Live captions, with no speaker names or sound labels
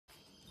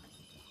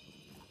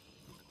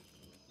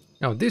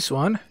Now this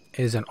one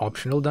is an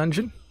optional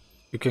dungeon.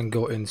 You can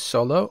go in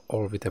solo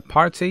or with a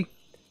party.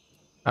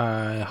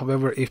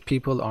 However, if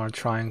people are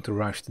trying to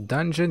rush the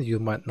dungeon, you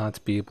might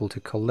not be able to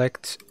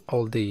collect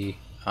all the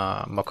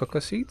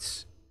Mokoko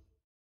seeds.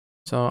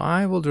 So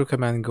I would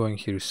recommend going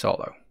here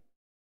solo,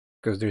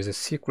 because there's a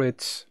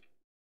secret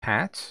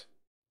path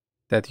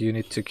that you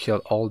need to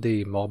kill all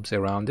the mobs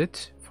around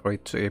it for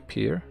it to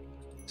appear.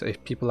 So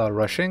if people are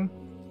rushing,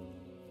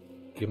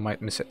 you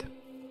might miss it.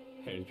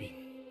 엘빈,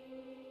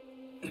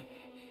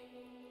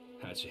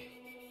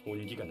 아직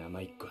온기가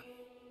남아있군.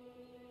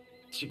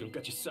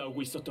 지금까지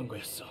싸우고 있었던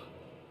거였어.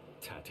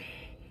 다들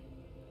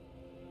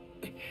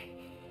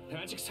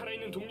아직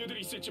살아있는 동료들이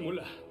있을지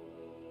몰라.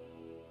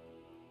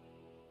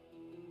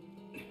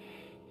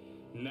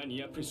 난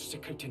이 앞을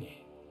수색할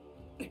테니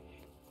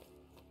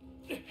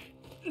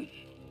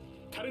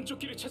다른 쪽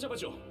길을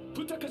찾아봐줘.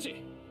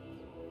 부탁하지.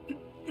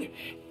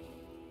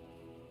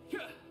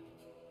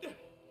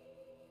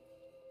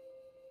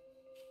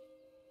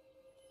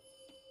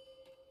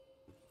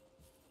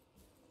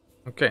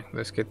 Okay,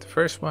 let's get the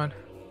first one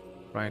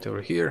right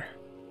over here.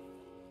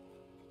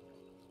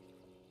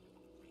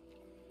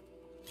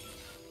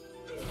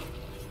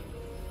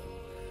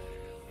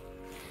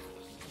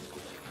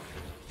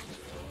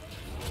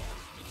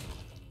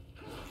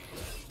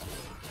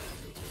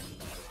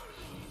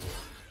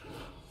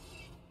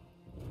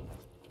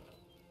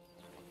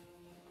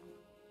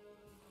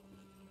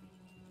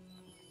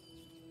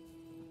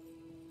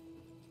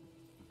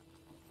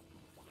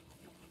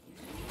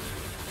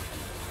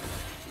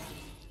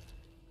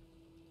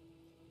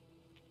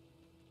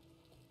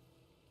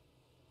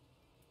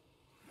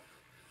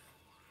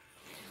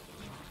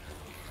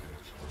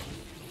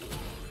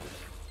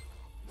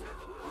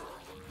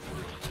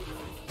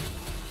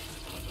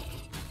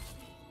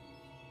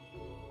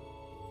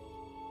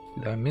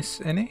 Did I miss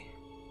any?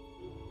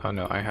 Oh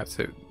no, I have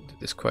to do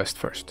this quest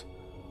first.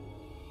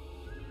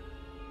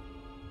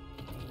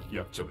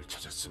 약점을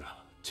찾았으나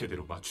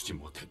제대로 맞추지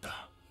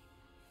못했다.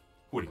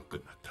 우린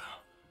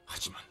끝났다.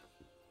 하지만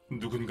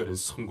누군가는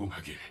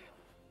성공하길.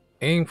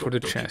 Aim for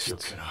the chest.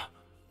 기억해라.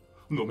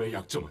 놈의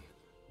약점은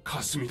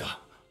가슴이다.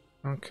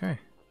 Okay.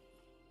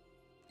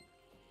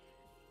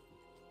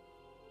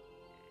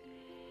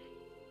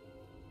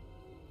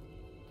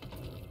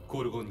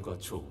 고르곤과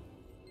조.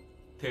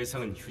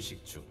 대상은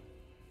휴식 중.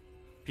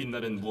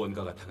 빛나는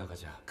무언가가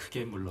다가가자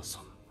크게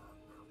물러섬.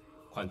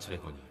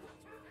 관찰해보니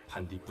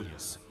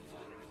반딧불이었음.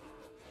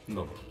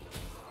 놈은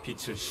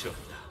빛을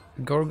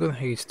싫어한다. Gorgon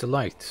hates the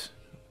light.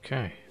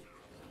 Okay.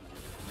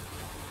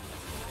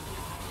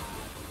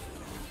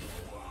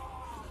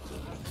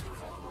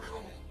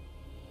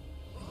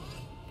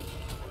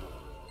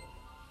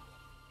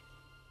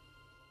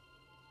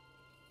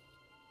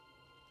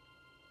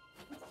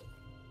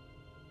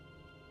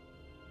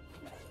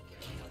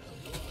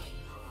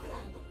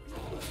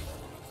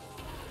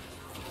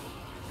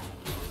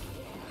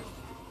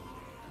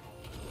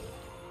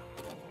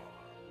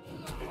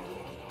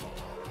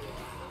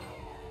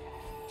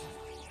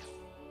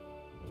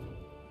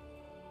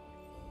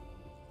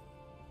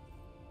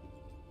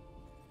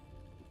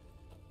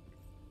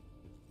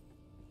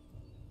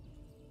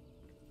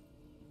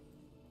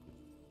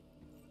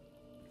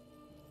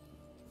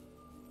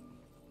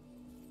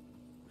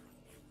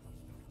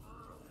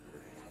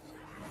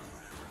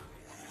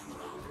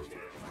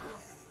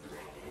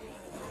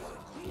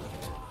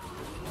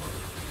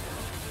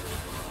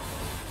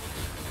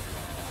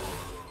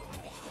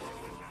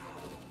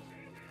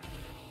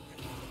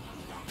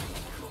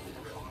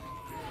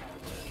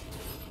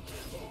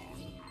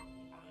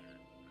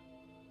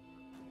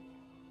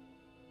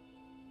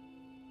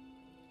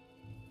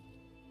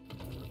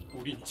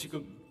 우린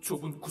지금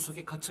좁은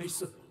구석에 갇혀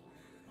있어.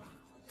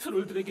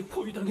 트롤들에게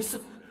포위당했어.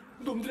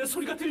 놈들의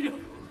소리가 들려.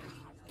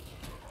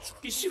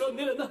 죽기 싫어,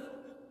 내려놔.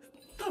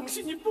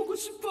 당신이 보고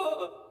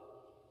싶어.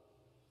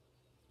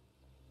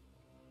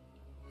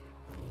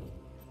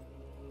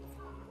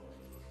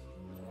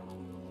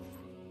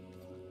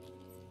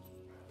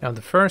 Now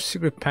the first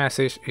secret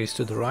passage is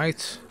to the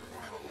right,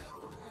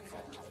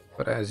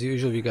 but as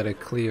usual we gotta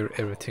clear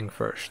everything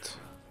first.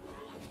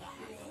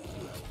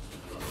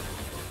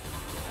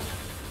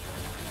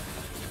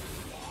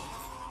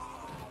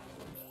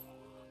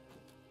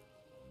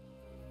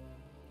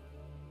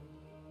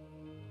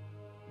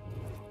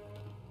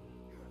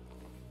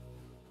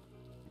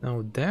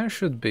 Now there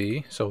should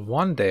be, so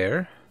one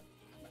there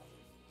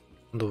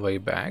on the way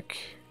back,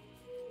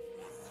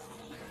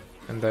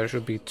 and there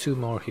should be two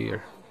more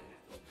here.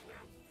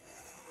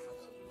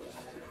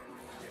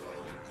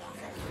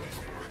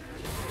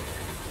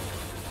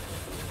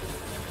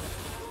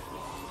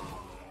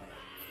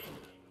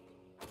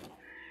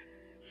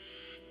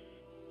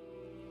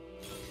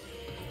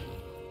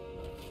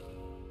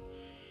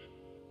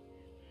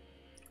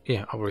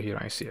 Yeah, over here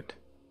I see it.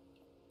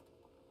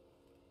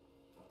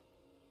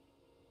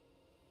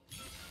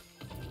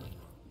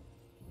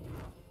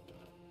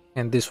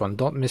 And this one,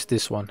 don't miss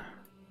this one.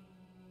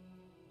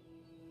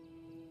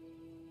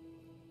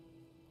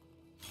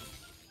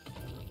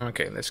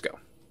 Okay, let's go.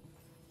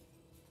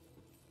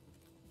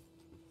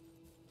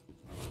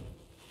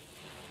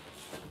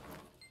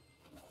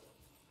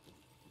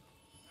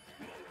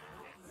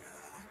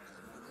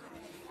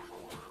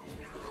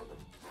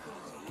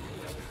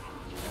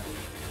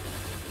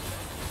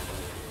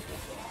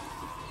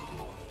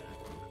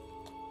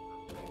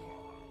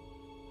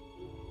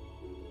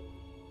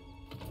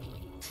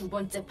 두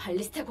번째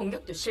발리스타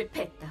공격도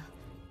실패했다.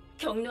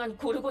 격려한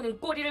고르곤은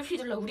꼬리를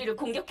휘둘러 우리를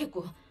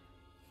공격했고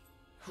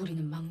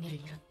우리는 막내를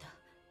잃었다.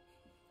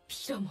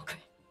 빌어먹을.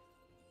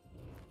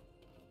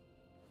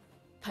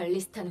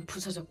 발리스타는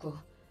부서졌고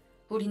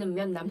우리는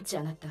몇 남지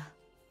않았다.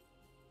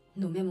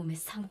 놈의 몸에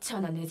상처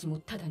하나 내지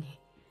못하다니.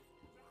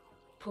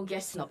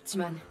 포기할 순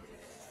없지만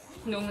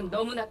놈은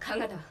너무나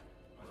강하다.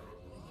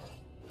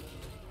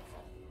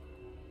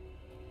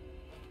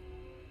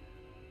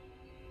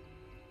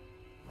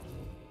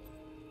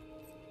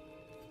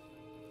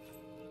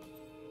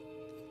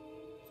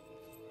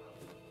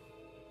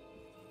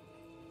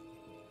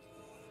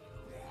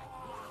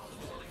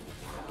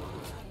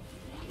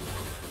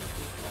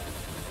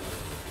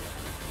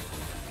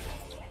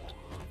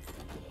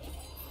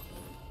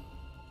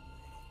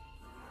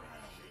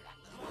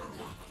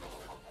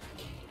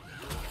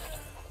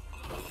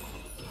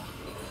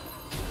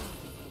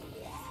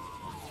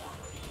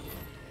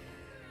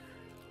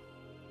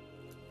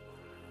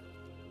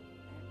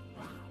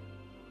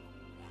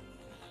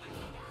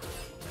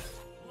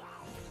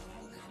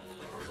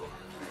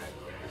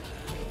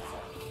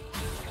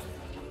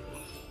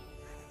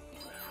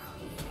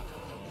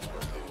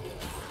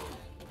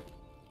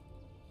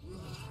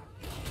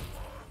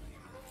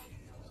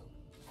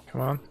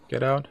 Come on,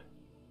 get out.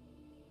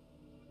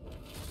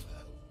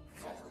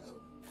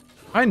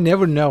 I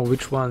never know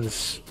which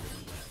ones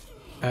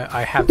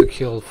I have to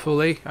kill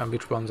fully and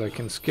which ones I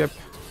can skip.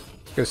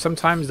 Because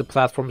sometimes the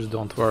platforms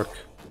don't work.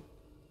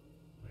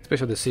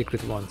 Especially the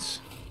secret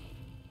ones.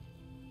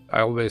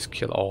 I always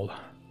kill all.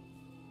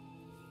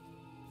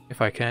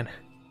 If I can.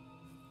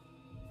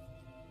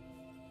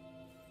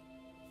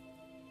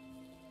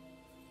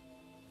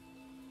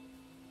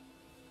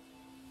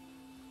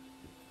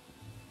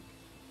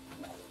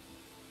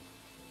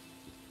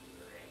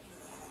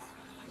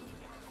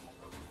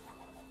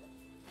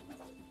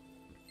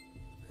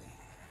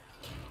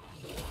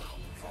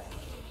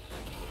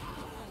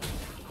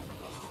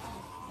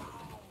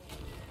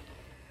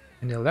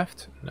 Any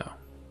left? No.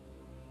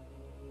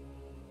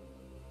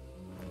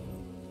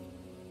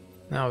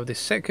 Now the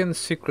second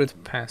secret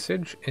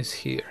passage is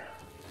here.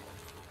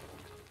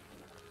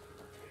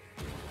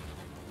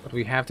 But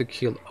we have to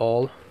kill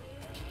all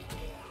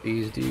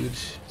these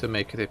dudes to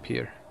make it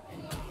appear.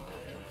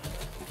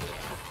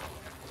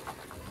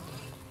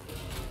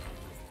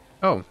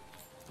 Oh.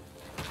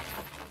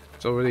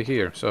 It's already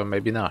here, so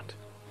maybe not.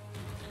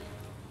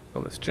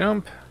 So let's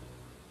jump.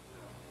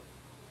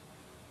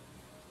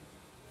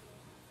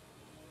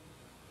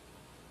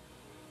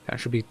 There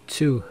should be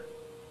 2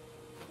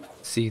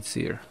 seeds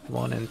here,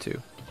 1 and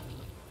 2.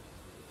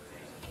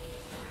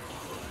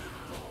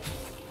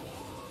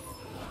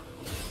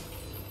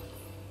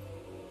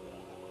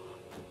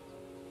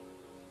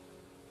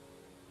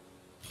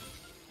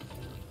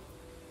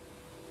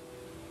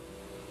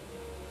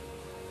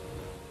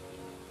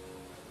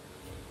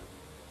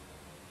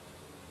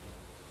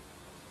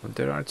 But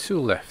there are 2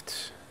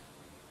 left.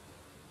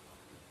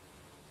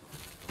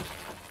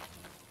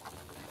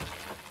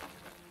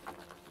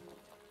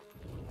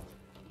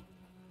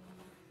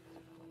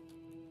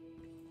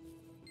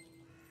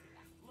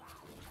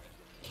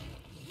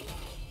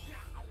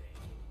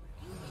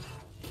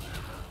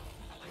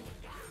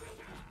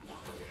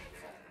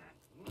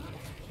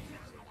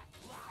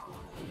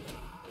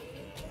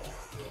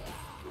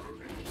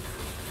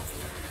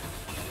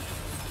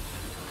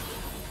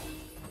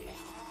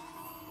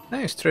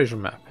 Nice treasure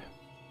map.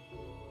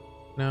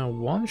 Now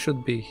one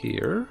should be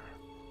here,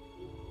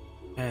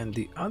 and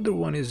the other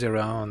one is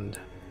around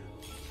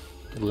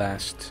the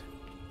last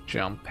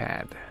jump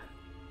pad.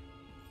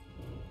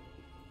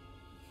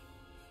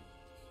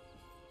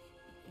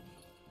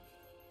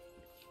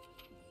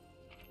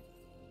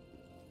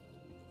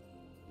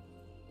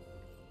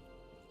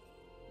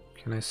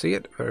 Can I see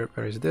it? Where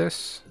is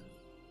this?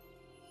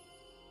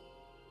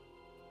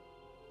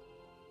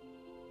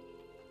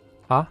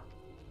 Huh?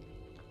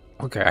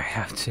 Okay, I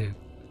have to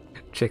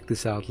check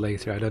this out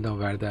later. I don't know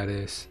where that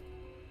is.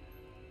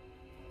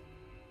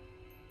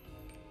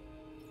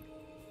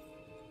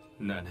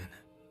 나는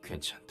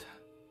괜찮다.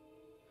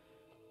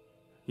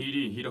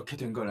 일이 이렇게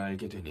된 걸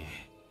알게 되니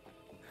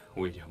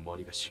오히려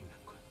머리가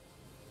식는군.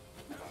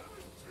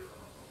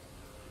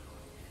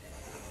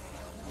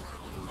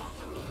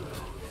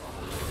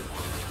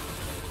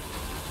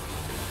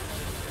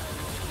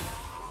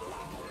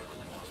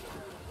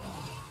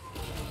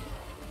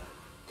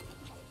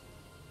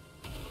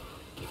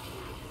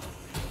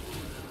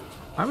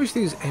 I wish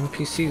these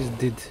NPCs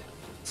did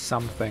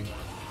something.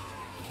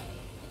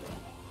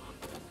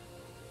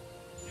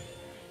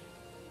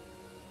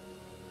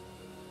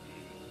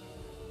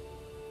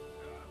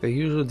 They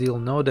usually deal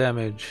no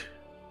damage.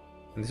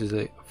 And this is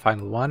the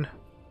final one.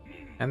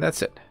 And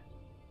that's it.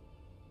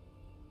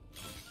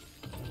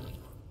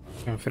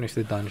 I can finish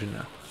the dungeon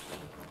now.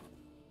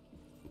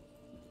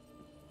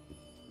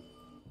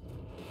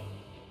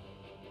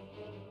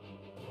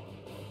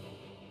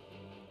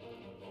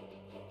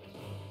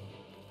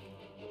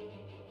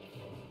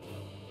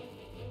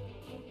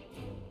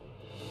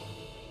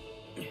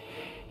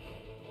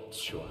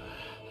 좋아,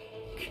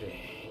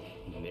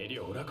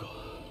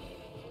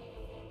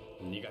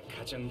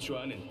 가장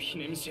좋아하는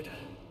피냄새다.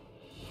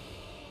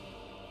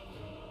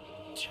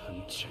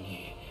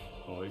 천천히,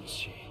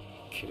 옳지.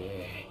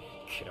 그래,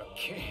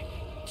 그렇게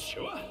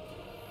좋아.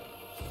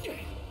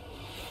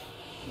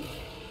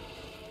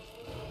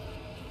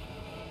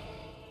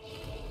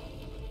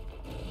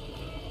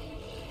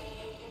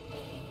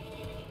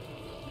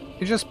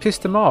 You just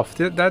pissed him off.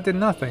 That did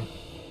nothing.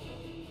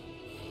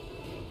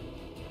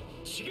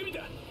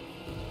 지금이다.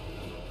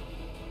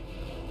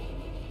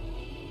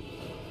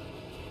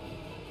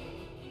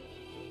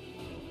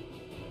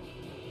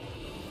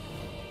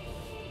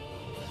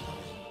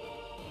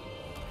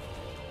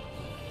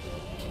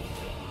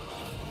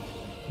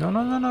 No,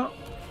 no, no, no.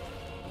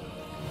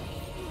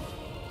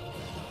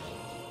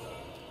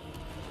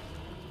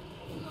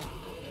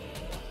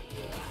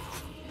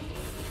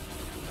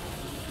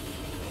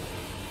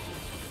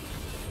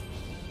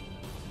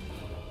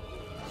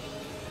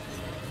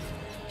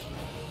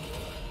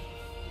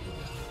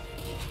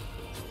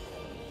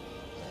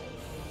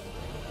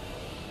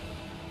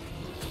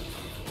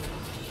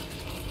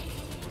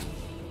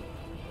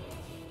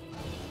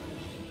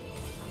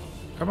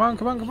 Come on,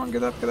 come on, come on,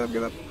 get up, get up,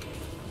 get up.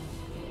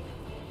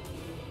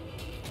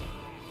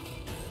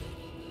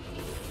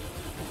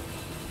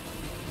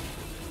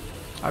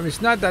 I mean,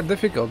 it's not that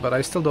difficult, but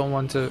I still don't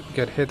want to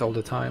get hit all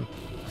the time.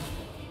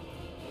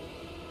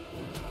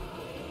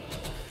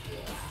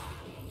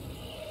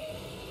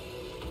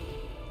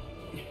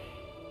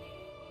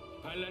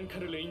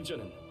 발란카르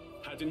레인저는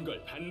받은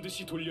걸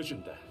반드시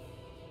돌려준다.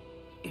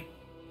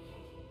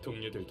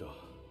 동료들도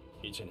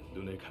이제는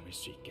눈을 감을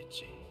수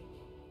있겠지.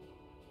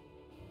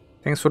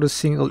 Thanks for the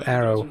single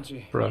arrow,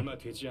 bro. 얼마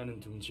되지 않은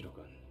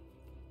둥지로건.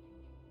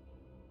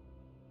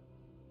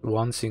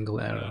 One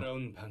single arrow.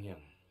 날아온 방향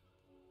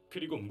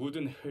그리고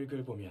묻은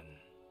흙을 보면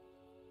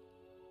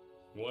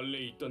원래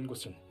있던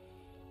곳은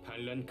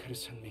발란카르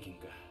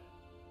산맥인가.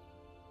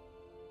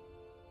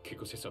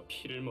 그곳에서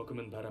피를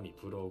머금은 바람이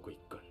불어오고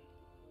있건.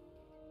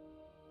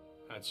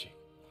 아직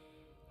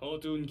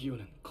어두운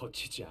기운은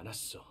거치지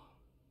않았어.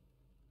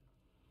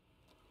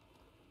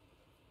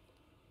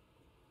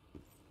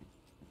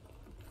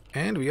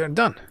 And we are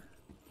done.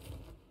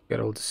 Get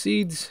all the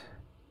seeds.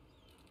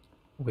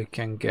 We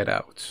can get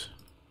out.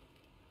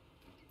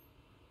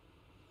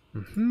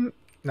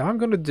 Now I'm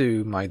gonna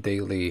do my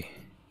daily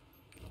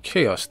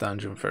chaos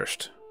dungeon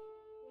first.